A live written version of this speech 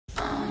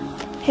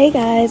Hey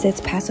guys,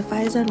 it's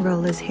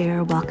pacifiersNrollers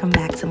here. Welcome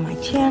back to my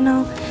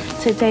channel.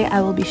 Today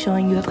I will be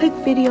showing you a quick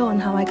video on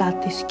how I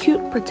got this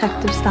cute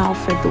protective style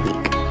for the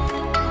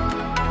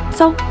week.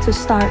 So to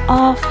start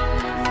off,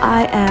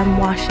 I am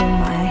washing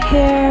my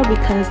hair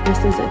because this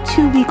is a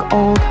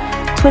 2-week-old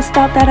twist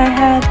out that I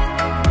had.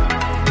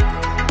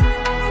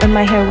 And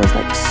my hair was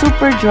like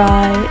super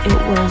dry.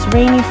 It was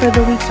rainy for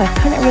the week, so I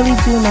couldn't really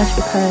do much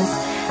because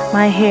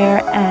my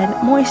hair and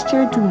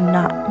moisture do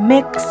not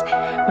mix.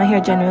 My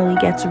hair generally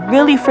gets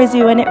really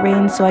frizzy when it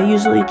rains, so I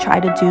usually try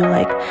to do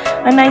like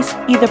a nice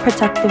either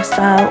protective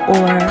style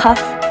or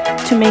puff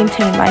to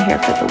maintain my hair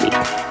for the week.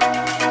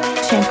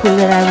 The shampoo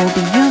that I will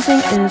be using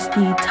is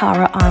the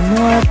Taura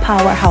Amore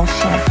Powerhouse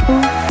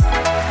Shampoo.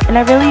 And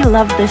I really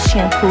love this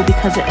shampoo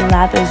because it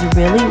lathers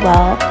really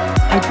well.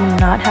 I do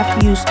not have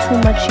to use too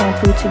much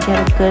shampoo to get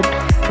a good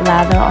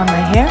lather on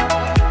my hair.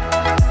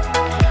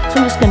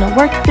 So I'm just going to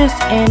work this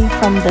in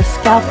from the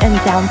scalp and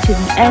down to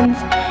the ends.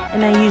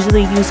 And I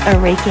usually use a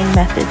raking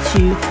method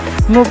to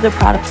move the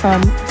product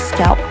from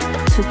scalp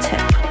to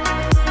tip.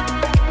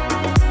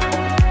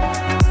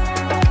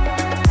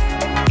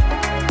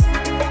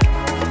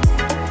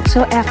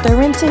 So after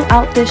rinsing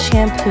out this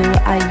shampoo,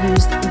 I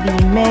used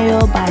the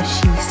Mayo by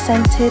She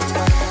Scented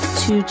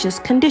to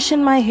just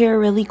condition my hair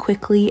really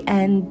quickly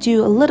and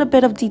do a little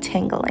bit of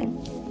detangling.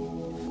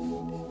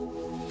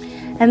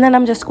 And then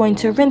I'm just going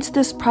to rinse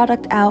this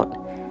product out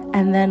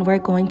and then we're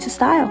going to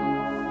style.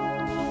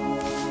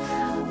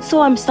 So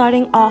I'm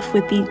starting off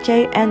with the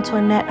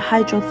Antoinette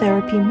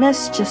Hydrotherapy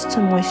Mist just to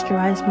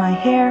moisturize my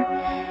hair.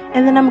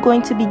 And then I'm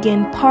going to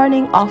begin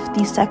parting off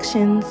these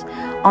sections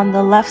on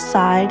the left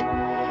side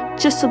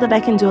just so that I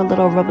can do a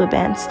little rubber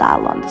band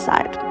style on the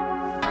side.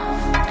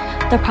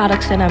 The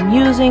products that I'm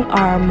using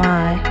are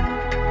my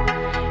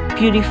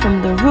Beauty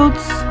from the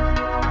Roots,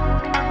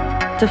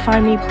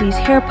 Define Me Please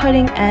hair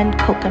pudding, and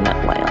coconut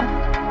oil.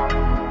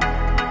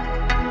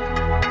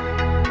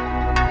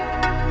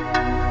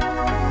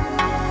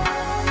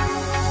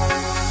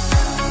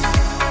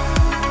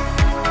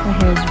 My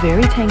hair is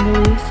very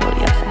tangly, so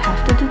yes, I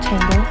have to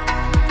detangle.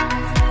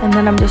 And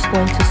then I'm just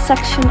going to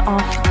section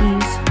off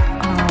these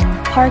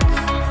parts,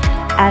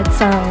 add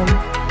some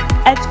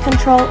edge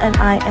control, and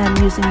I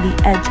am using the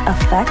Edge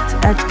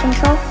Effect edge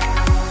control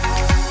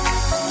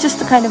just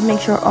to kind of make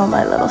sure all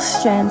my little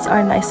strands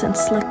are nice and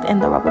slicked in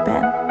the rubber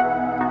band.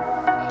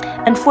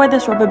 And for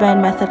this rubber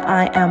band method,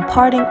 I am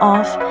parting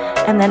off,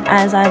 and then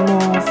as I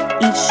move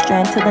each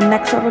strand to the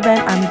next rubber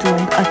band, I'm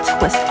doing a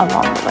twist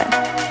along the way.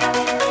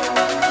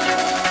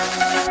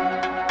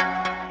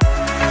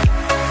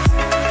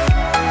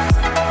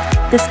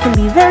 This can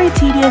be very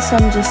tedious, so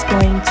I'm just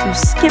going to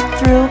skip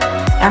through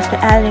after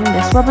adding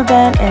this rubber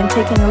band and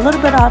taking a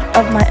little bit out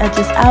of my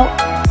edges out.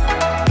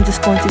 I'm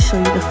just going to show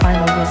you the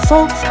final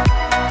result.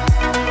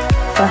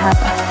 So I have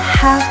a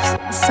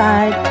half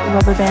side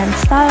rubber band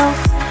style,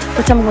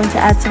 which I'm going to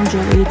add some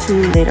jewelry to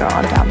later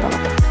on down the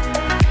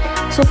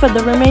line. So for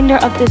the remainder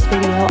of this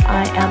video,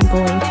 I am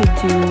going to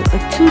do a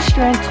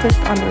 2-strand twist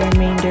on the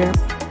remainder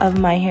of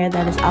my hair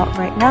that is out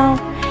right now.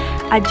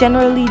 I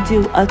generally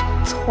do a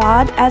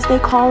twad, as they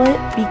call it,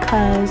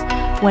 because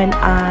when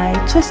I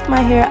twist my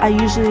hair, I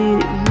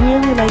usually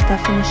really like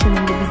definition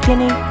in the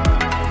beginning.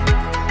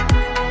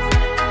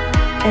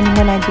 And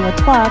when I do a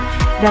twad,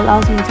 it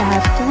allows me to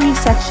have 3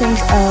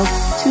 sections of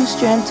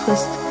 2-strand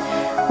twists,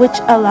 which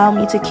allow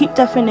me to keep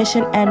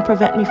definition and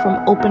prevent me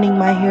from opening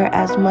my hair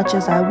as much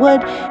as I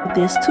would with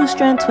this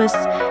 2-strand twist.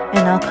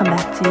 And I'll come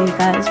back to you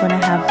guys when I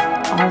have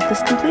all of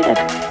this completed.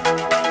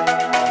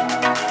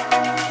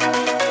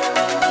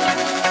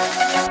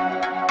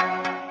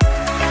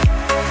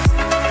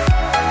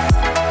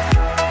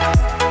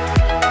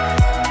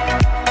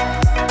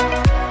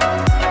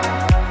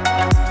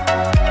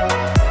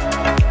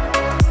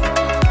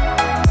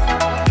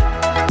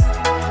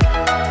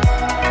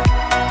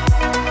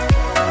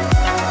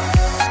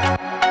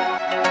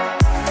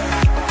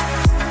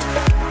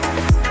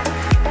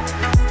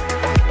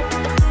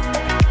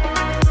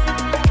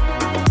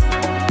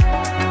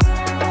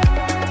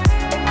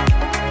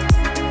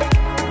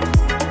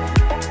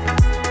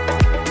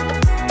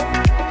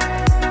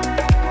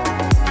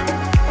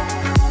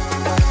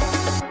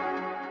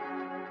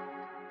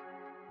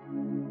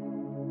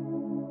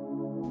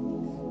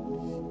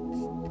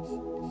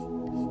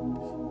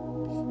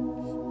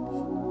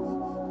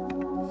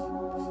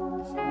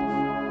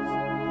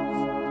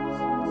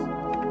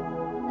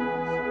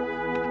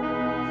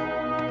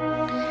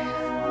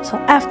 So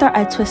after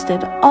I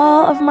twisted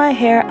all of my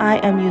hair, I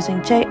am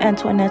using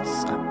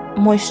Antoinette's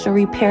Moisture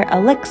Repair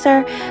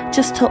Elixir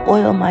just to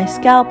oil my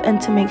scalp and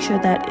to make sure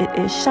that it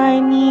is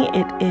shiny,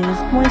 it is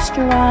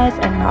moisturized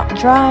and not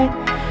dry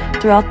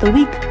throughout the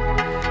week.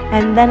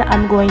 And then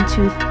I'm going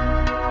to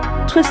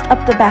twist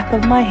up the back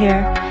of my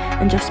hair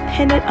and just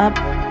pin it up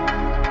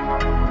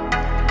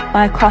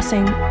by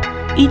crossing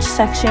each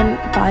section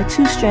by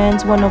 2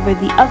 strands, one over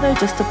the other,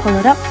 just to pull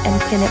it up and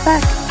pin it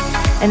back.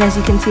 And as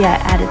you can see, I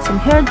added some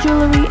hair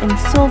jewelry in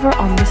silver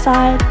on the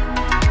side.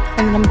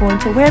 And then I'm going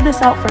to wear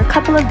this out for a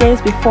couple of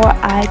days before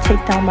I take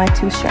down my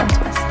 2-strand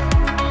twist.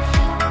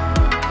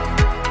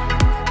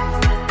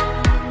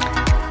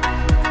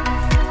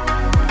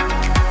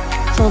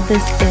 So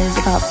this is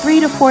about 3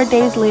 to 4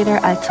 days later.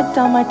 I took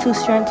down my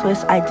 2-strand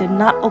twist. I did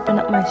not open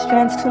up my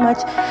strands too much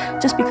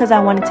just because I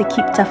wanted to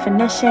keep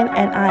definition,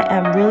 and I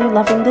am really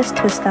loving this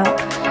twist out.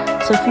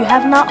 So if you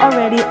have not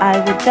already,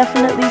 I would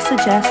definitely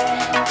suggest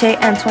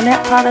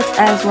Antoinette products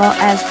as well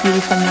as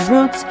Beauty from the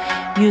Roots.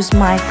 Use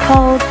my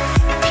code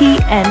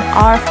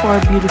PNR for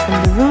Beauty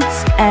from the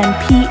Roots and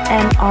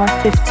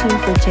PNR15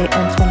 for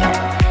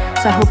Antoinette.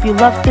 So I hope you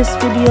love this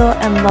video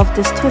and love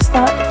this twist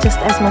out just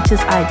as much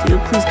as I do.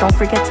 Please don't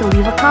forget to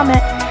leave a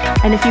comment.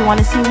 And if you want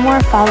to see more,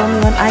 follow me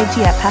on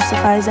IG at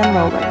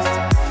pacifiersNrollers.